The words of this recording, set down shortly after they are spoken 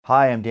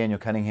Hi, I'm Daniel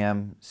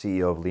Cunningham,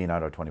 CEO of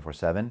Leonardo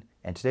 24/7,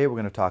 and today we're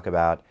going to talk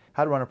about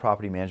how to run a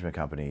property management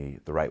company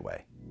the right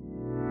way.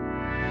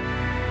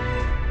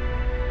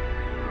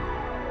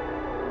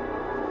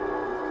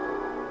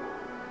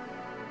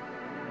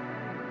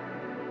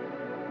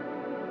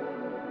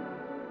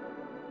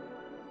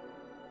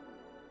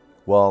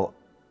 Well,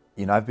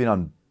 I've been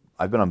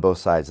on both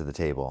sides of the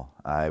table.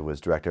 I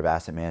was director of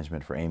asset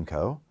management for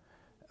Aimco,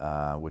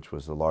 which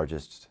was the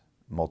largest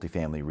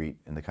multifamily REIT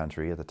in the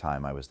country at the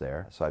time I was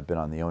there. So I've been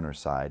on the owner's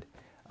side.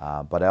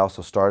 But I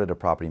also started a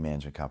property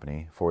management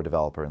company for a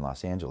developer in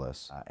Los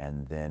Angeles,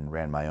 and then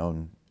ran my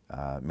own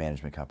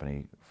management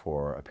company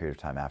for a period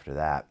of time after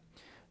that.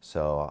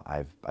 So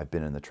I've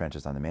been in the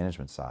trenches on the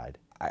management side.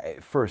 I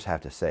first have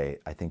to say,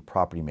 I think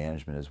property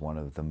management is one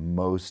of the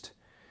most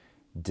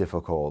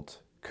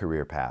difficult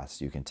career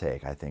paths you can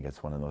take. I think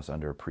it's one of the most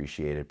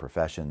underappreciated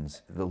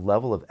professions. The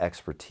level of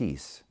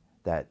expertise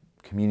that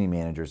community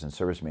managers and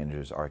service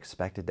managers are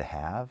expected to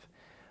have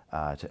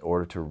in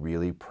order to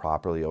really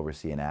properly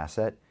oversee an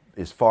asset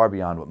is far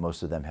beyond what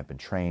most of them have been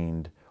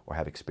trained or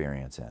have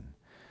experience in.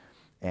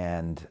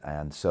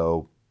 And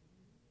so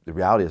the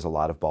reality is a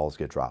lot of balls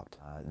get dropped.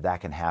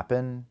 That can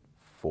happen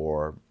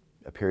for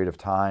a period of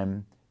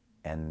time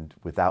and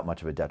without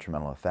much of a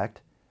detrimental effect,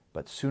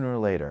 but sooner or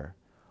later,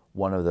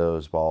 one of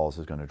those balls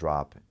is going to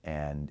drop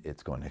and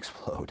it's going to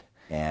explode.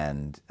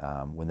 And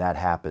when that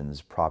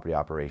happens, property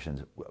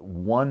operations,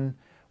 1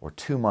 or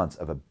 2 months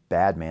of a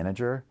bad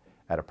manager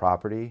at a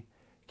property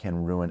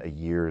can ruin a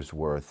year's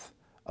worth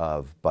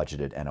of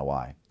budgeted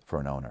NOI for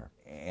an owner.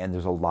 And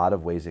there's a lot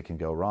of ways it can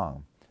go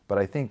wrong. But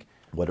I think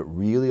what it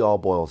really all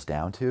boils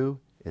down to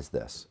is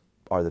this.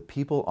 Are the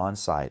people on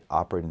site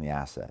operating the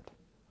asset,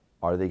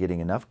 are they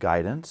getting enough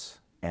guidance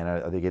and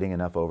are they getting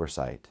enough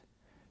oversight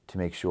to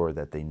make sure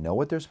that they know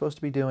what they're supposed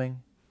to be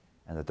doing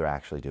and that they're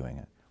actually doing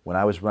it? When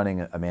I was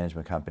running a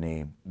management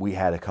company, we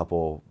had a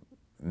couple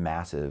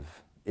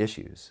massive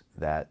issues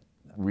that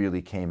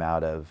really came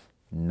out of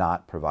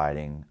not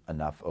providing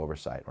enough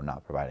oversight or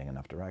not providing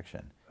enough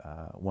direction.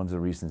 One of the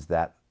reasons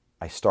that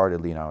I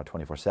started Leonardo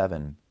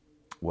 24/7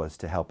 was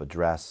to help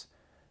address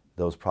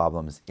those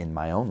problems in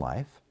my own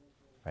life,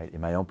 right,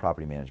 in my own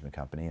property management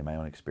company, in my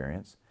own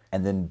experience,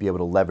 and then be able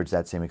to leverage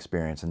that same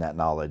experience and that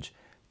knowledge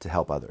to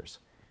help others.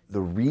 The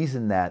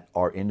reason that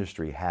our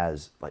industry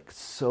has like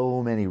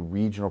so many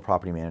regional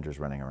property managers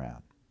running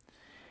around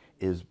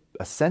is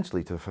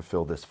essentially to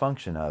fulfill this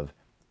function of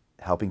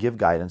helping give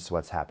guidance to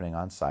what's happening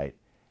on site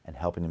and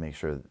helping to make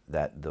sure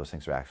that those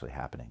things are actually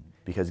happening.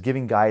 Because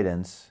giving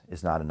guidance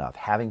is not enough.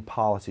 Having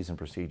policies and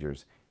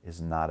procedures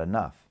is not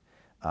enough.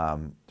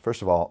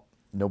 First of all,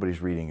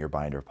 nobody's reading your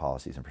binder of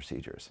policies and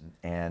procedures.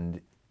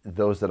 And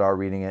those that are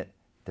reading it,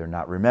 they're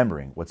not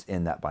remembering what's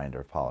in that binder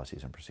of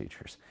policies and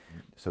procedures.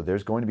 So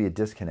there's going to be a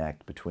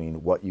disconnect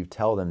between what you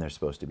tell them they're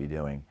supposed to be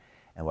doing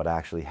and what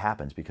actually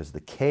happens, because the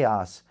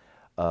chaos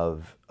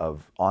of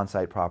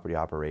on-site property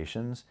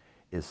operations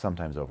is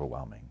sometimes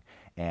overwhelming.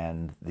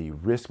 And the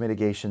risk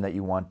mitigation that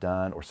you want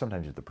done, or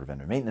sometimes the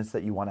preventive maintenance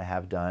that you want to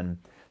have done,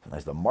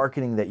 sometimes the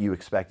marketing that you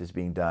expect is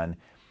being done,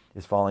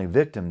 is falling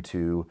victim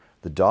to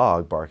the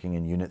dog barking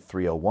in unit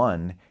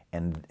 301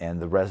 and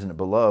the resident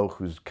below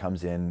who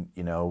comes in,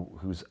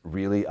 who's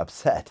really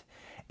upset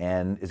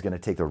and is going to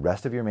take the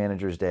rest of your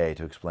manager's day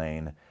to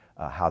explain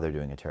how they're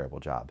doing a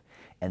terrible job.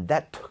 And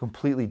that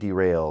completely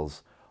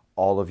derails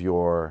all of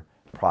your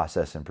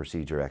process and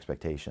procedure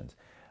expectations.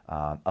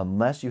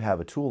 Unless you have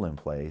a tool in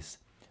place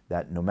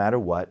that no matter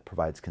what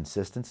provides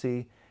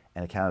consistency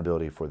and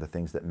accountability for the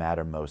things that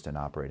matter most in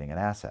operating an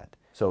asset.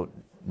 So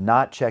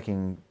not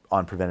checking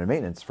on preventive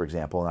maintenance, for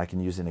example, and I can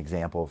use an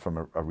example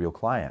from a real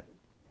client.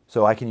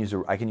 So I can use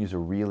a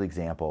real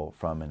example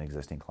from an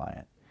existing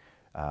client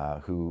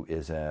who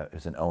is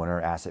an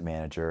owner, asset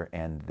manager,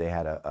 and they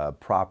had a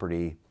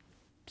property,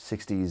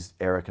 60s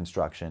era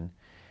construction,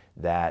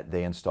 that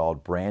they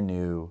installed brand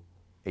new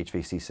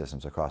HVAC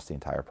systems across the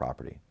entire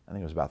property. I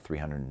think it was about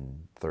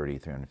 330,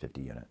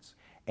 350 units.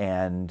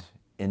 And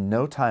in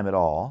no time at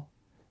all,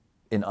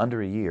 in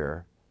under a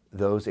year,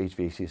 those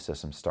HVAC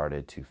systems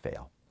started to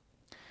fail.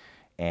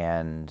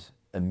 And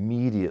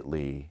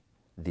immediately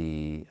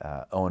the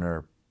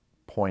owner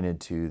pointed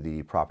to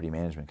the property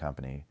management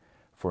company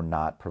for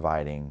not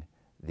providing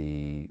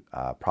the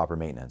proper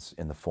maintenance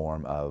in the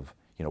form of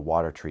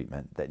water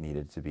treatment that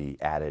needed to be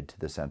added to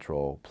the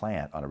central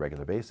plant on a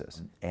regular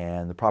basis.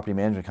 And the property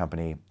management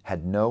company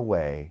had no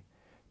way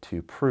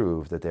to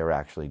prove that they were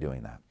actually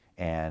doing that.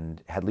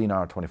 And had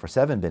Leonardo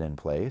 24/7 been in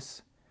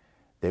place,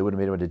 they would have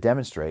been able to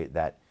demonstrate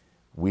that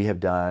we've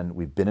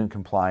been in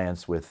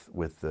compliance with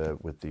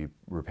the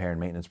repair and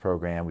maintenance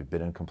program, we've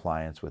been in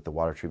compliance with the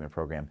water treatment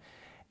program.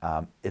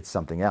 It's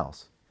something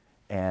else.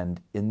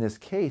 And in this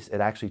case, it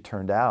actually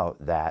turned out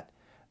that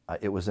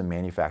it was a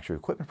manufacturer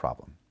equipment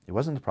problem. It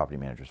wasn't the property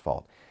manager's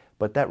fault.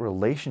 But that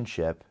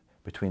relationship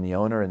between the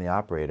owner and the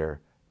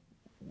operator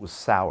was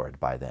soured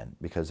by then,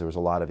 because there was a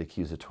lot of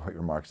accusatory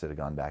remarks that had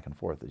gone back and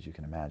forth, as you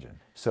can imagine.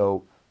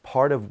 So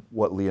part of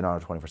what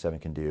Leonardo 24/7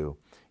 can do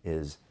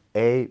is,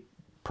 A,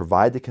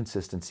 provide the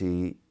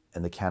consistency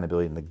and the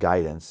accountability and the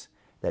guidance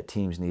that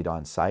teams need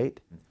on site,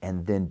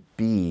 and then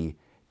B,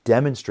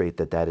 demonstrate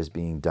that that is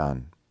being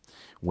done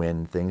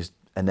when things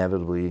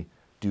inevitably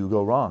do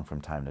go wrong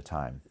from time to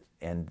time.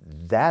 And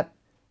that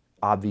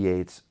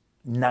obviates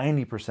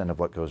 90% of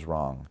what goes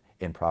wrong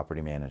in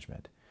property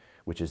management,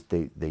 which is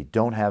they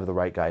don't have the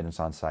right guidance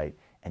on site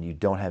and you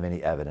don't have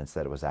any evidence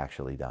that it was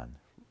actually done.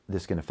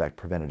 This can affect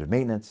preventative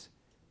maintenance.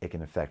 It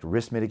can affect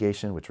risk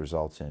mitigation, which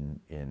results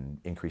in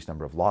increased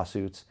number of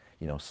lawsuits,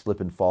 slip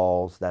and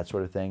falls, that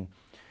sort of thing.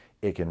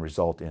 It can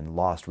result in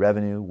lost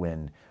revenue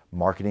when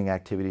marketing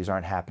activities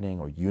aren't happening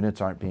or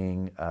units aren't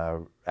being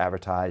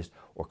advertised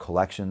or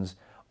collections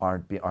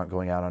aren't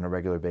going out on a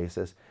regular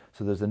basis.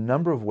 So there's a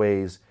number of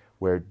ways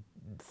where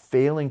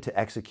failing to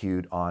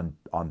execute on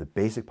the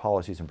basic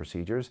policies and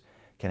procedures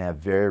can have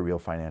very real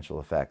financial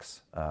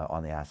effects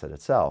on the asset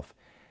itself.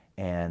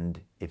 And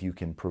if you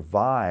can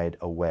provide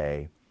a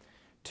way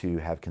to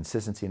have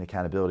consistency and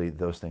accountability,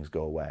 those things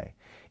go away.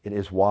 It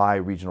is why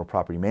regional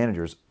property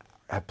managers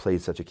have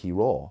played such a key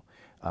role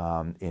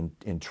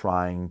in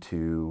trying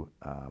to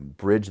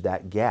bridge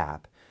that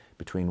gap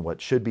between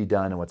what should be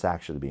done and what's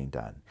actually being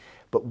done.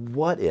 But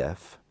what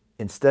if,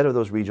 instead of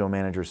those regional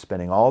managers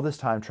spending all this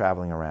time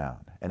traveling around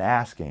and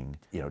asking,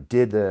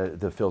 did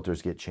the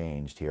filters get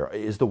changed here?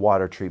 Is the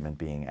water treatment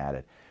being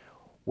added?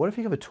 What if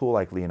you have a tool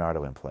like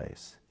Leonardo in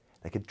place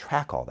that could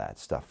track all that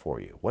stuff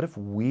for you? What if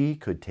we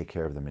could take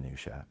care of the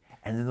minutia?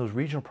 And then those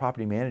regional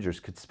property managers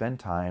could spend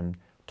time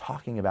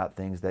talking about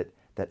things that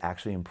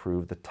actually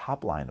improve the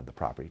top line of the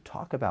property,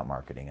 talk about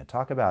marketing and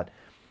talk about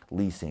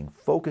leasing,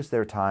 focus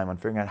their time on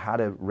figuring out how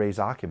to raise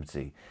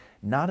occupancy,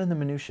 not in the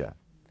minutia.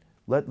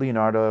 Let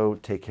Leonardo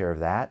take care of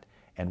that,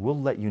 and we'll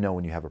let you know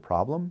when you have a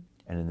problem.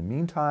 And in the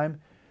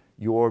meantime,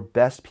 your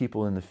best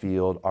people in the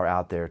field are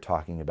out there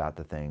talking about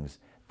the things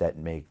that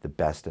make the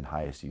best and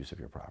highest use of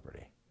your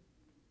property.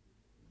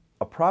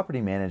 A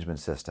property management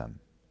system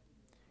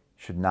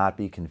should not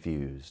be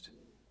confused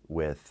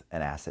with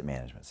an asset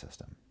management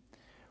system.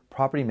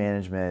 Property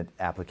management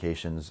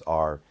applications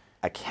are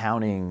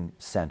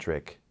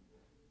accounting-centric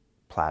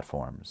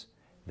platforms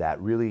that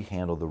really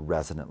handle the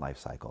resident life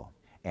cycle.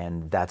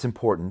 And that's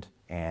important,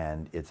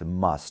 and it's a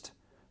must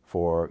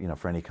for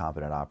any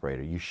competent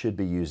operator. You should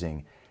be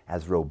using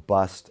as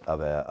robust of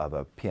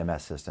a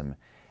PMS system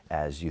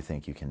as you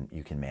think you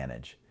can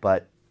manage.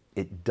 But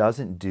it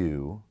doesn't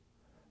do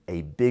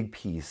a big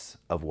piece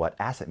of what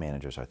asset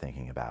managers are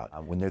thinking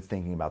about when they're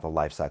thinking about the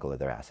life cycle of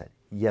their asset.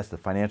 Yes, the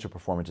financial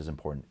performance is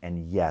important,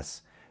 and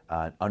yes,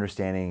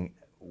 understanding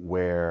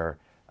where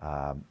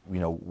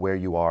where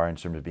you are in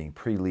terms of being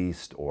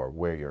pre-leased, or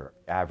where your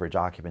average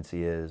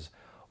occupancy is,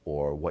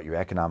 or what your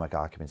economic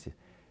occupancy is.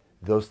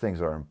 Those things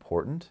are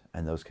important,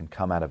 and those can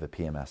come out of a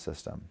PMS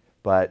system.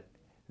 But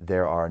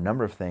there are a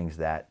number of things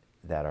that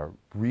are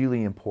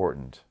really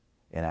important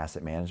in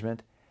asset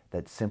management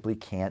that simply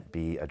can't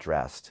be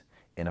addressed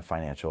in a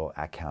financial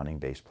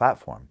accounting-based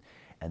platform.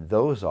 And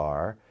those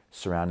are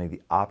surrounding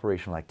the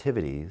operational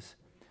activities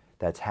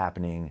that's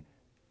happening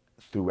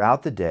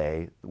throughout the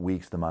day, the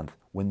weeks, the month,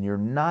 when you're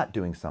not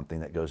doing something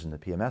that goes in the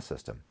PMS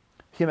system.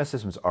 PMS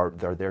systems are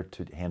there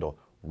to handle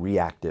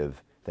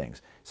reactive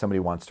things. Somebody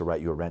wants to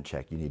write you a rent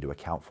check, you need to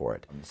account for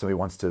it. Somebody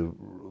wants to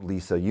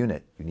lease a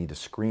unit, you need to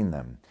screen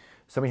them.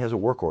 Somebody has a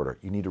work order,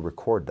 you need to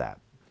record that.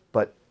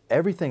 But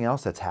everything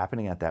else that's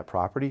happening at that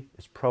property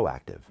is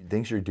proactive.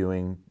 Things you're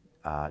doing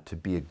to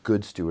be a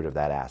good steward of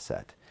that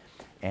asset.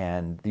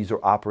 And these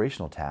are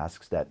operational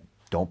tasks that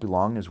don't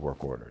belong as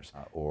work orders,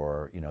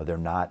 or they're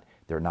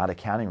not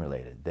accounting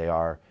related. They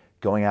are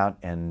going out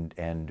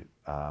and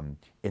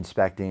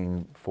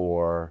inspecting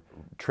for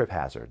trip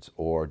hazards,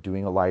 or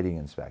doing a lighting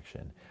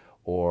inspection,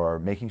 or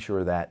making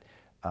sure that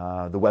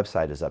the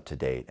website is up to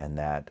date and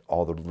that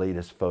all the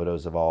latest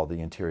photos of all the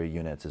interior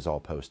units is all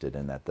posted,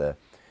 and that the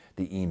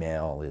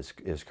email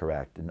is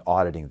correct, and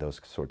auditing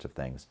those sorts of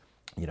things.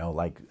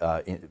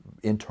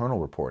 Internal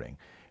reporting,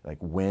 like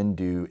when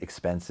do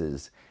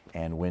expenses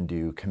and when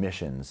do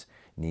commissions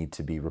need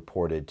to be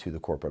reported to the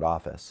corporate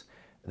office.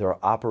 There are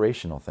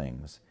operational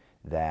things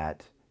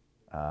that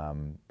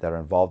are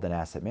involved in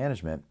asset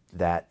management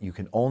that you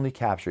can only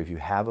capture if you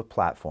have a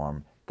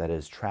platform that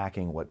is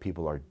tracking what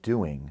people are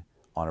doing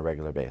on a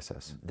regular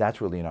basis. That's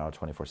where Leonardo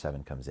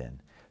 24/7 comes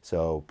in.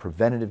 So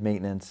preventative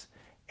maintenance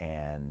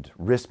and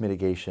risk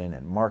mitigation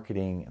and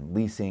marketing and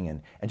leasing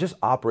and just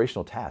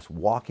operational tasks,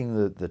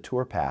 walking the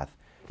tour path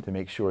to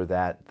make sure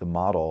that the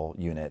model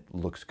unit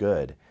looks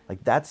good.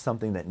 Like, that's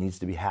something that needs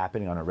to be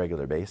happening on a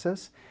regular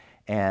basis.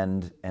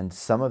 And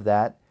some of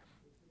that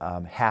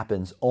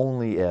happens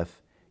only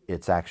if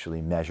it's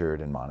actually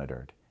measured and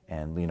monitored.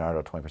 And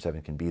Leonardo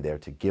 24/7 can be there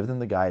to give them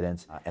the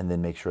guidance and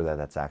then make sure that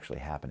that's actually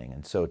happening.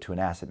 And so to an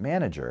asset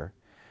manager,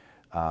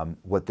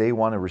 what they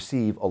want to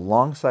receive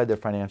alongside their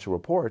financial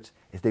reports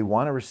is they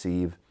want to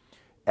receive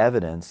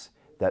evidence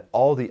that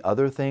all the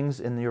other things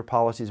in your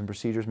policies and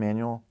procedures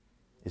manual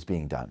is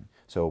being done.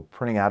 So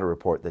printing out a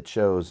report that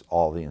shows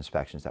all the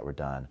inspections that were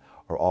done,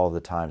 or all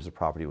the times the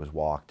property was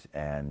walked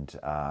and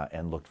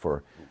looked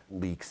for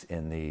leaks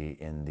in the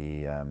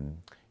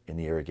in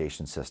the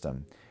irrigation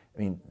system. I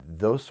mean,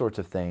 those sorts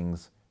of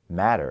things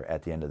matter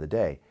at the end of the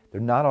day.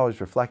 They're not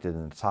always reflected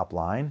in the top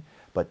line,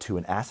 but to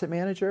an asset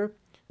manager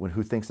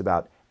who thinks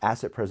about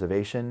asset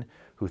preservation,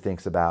 who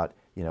thinks about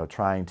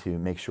trying to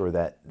make sure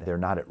that they're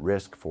not at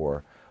risk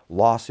for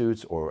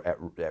lawsuits or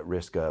at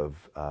risk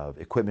of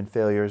equipment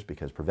failures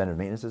because preventive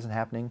maintenance isn't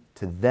happening,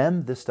 to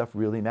them this stuff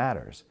really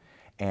matters.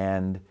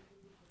 And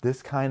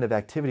this kind of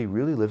activity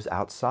really lives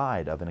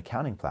outside of an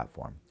accounting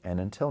platform. And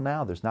until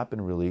now, there's not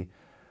been really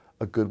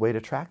a good way to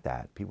track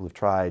that. People have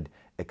tried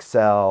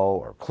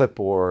Excel or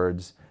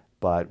clipboards,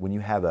 but when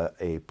you have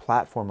a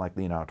platform like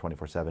Leonardo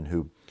 24/7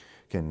 who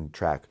can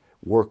track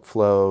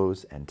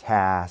workflows and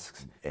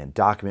tasks and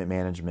document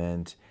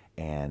management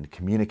and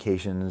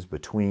communications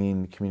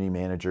between community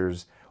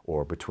managers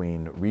or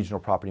between regional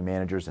property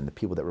managers and the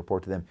people that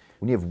report to them,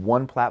 when you have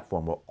one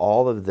platform where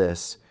all of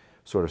this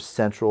sort of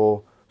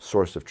central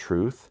source of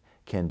truth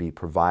can be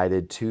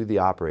provided to the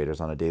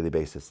operators on a daily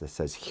basis that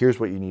says, here's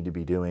what you need to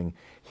be doing,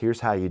 here's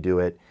how you do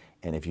it,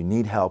 and if you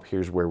need help,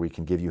 here's where we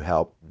can give you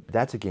help.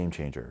 That's a game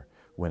changer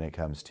when it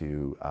comes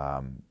to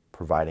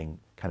providing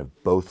kind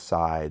of both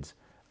sides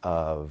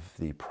of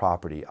the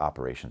property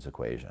operations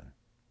equation.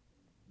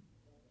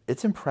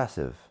 It's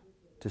impressive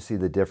to see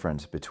the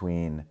difference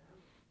between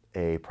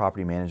a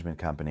property management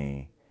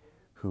company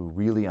who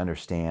really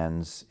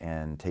understands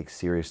and takes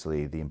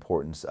seriously the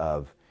importance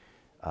of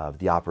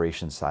the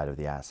operations side of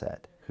the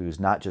asset, who's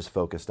not just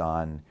focused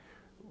on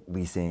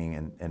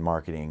leasing and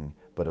marketing,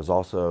 but is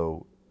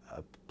also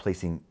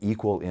placing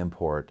equal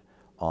import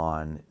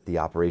on the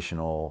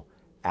operational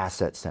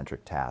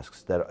asset-centric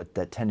tasks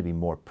that tend to be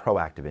more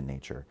proactive in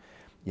nature.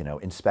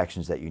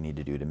 Inspections that you need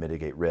to do to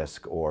mitigate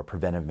risk, or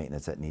preventive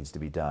maintenance that needs to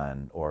be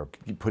done, or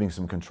putting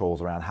some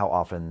controls around how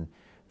often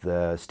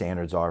the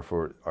standards are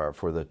for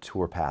the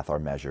tour path are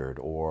measured,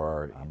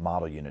 or a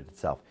model unit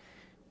itself.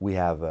 We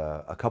have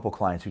a couple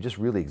clients who just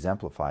really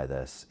exemplify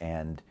this,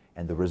 and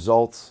the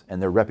results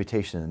and their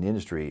reputation in the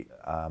industry,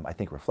 I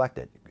think, reflect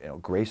it.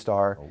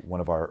 Greystar, one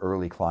of our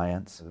early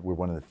clients, we're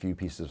one of the few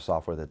pieces of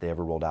software that they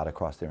ever rolled out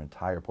across their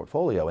entire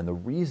portfolio. And the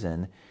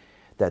reason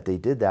that they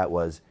did that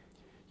was,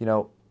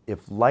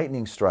 if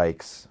lightning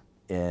strikes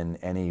in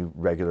any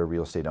regular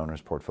real estate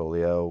owner's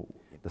portfolio,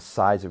 the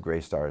size of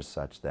Greystar is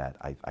such that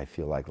I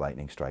feel like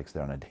lightning strikes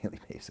there on a daily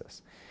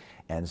basis.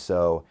 And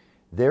so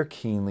they're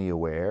keenly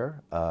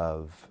aware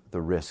of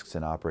the risks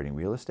in operating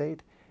real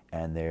estate,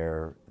 and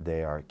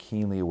they are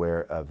keenly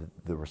aware of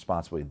the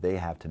responsibility they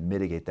have to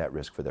mitigate that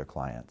risk for their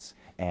clients.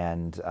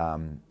 And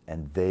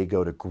they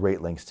go to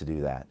great lengths to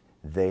do that.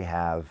 They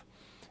have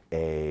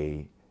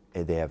an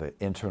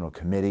internal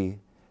committee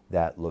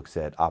that looks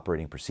at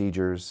operating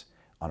procedures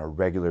on a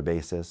regular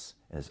basis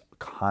and is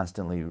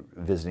constantly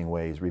revisiting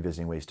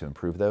ways to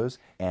improve those.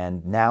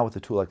 And now with a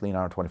tool like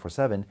Leonardo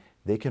 24/7,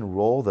 they can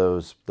roll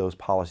those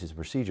policies and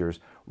procedures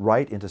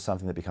right into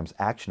something that becomes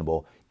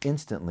actionable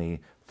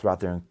instantly throughout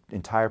their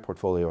entire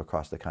portfolio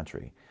across the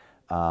country.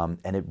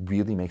 And it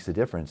really makes a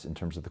difference in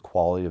terms of the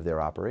quality of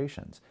their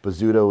operations.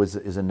 Bozzuto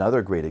is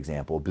another great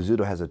example.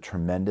 Bozzuto has a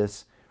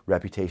tremendous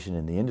reputation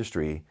in the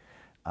industry,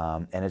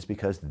 and it's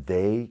because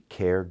they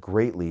care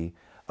greatly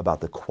about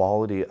the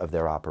quality of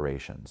their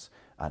operations,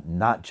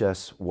 not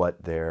just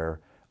what their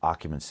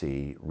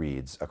occupancy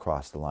reads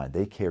across the line.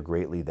 They care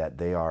greatly that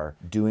they are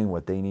doing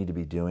what they need to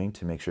be doing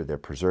to make sure they're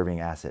preserving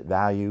asset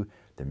value,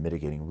 they're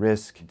mitigating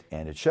risk,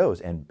 and it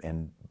shows.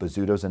 And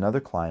Bozzuto's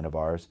another client of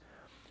ours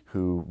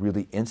who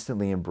really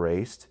instantly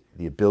embraced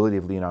the ability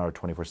of Leonardo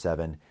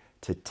 24/7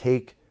 to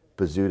take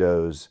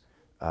Bozzuto's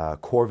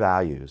core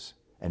values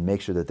and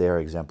make sure that they are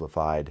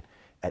exemplified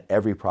at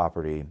every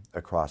property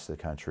across the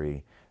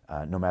country,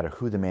 no matter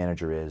who the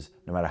manager is,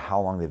 no matter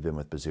how long they've been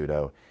with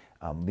Bozzuto.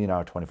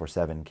 Leonardo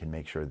 24/7 can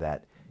make sure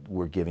that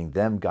we're giving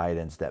them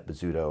guidance that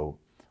Bozzuto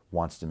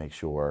wants to make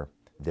sure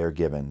they're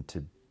given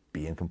to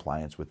be in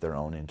compliance with their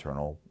own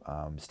internal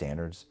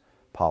standards,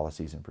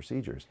 policies, and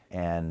procedures.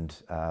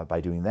 And by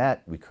doing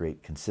that, we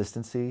create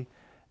consistency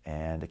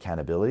and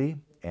accountability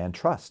and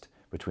trust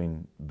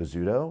between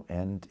Bozzuto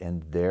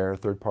and their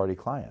third-party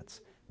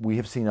clients. We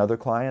have seen other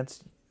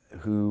clients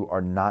who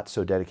are not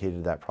so dedicated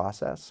to that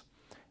process,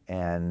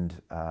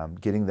 and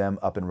getting them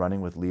up and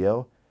running with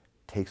Leo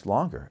takes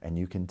longer. And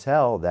you can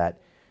tell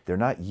that they're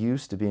not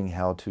used to being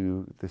held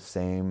to the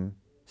same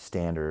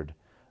standard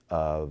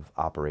of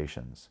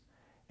operations.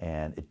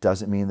 And it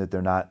doesn't mean that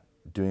they're not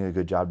doing a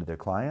good job to their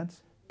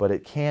clients, but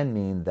it can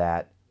mean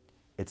that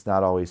it's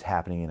not always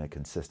happening in a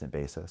consistent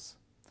basis,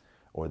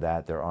 or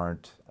that there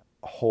aren't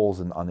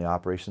holes on the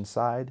operations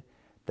side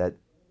that,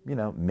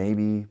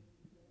 maybe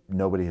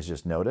nobody has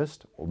just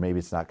noticed, or maybe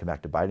it's not come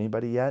back to bite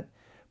anybody yet,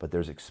 but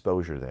there's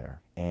exposure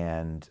there.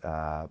 And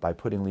by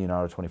putting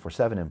Leonardo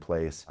 24/7 in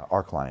place,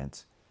 our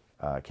clients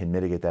can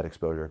mitigate that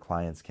exposure.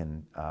 Clients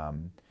can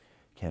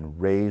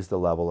raise the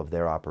level of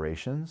their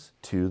operations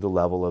to the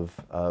level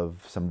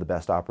of some of the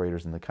best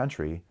operators in the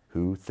country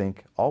who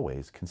think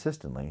always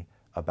consistently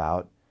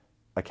about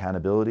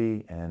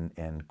accountability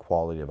and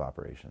quality of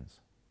operations.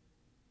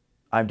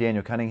 I'm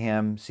Daniel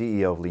Cunningham,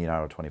 CEO of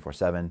Leonardo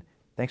 24/7.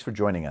 Thanks for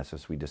joining us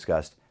as we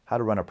discussed how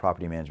to run a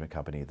property management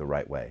company the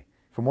right way.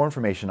 For more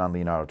information on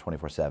Leonardo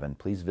 24/7,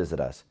 please visit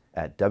us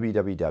at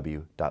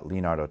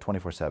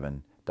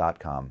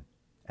www.leonardo247.com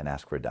and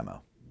ask for a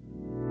demo.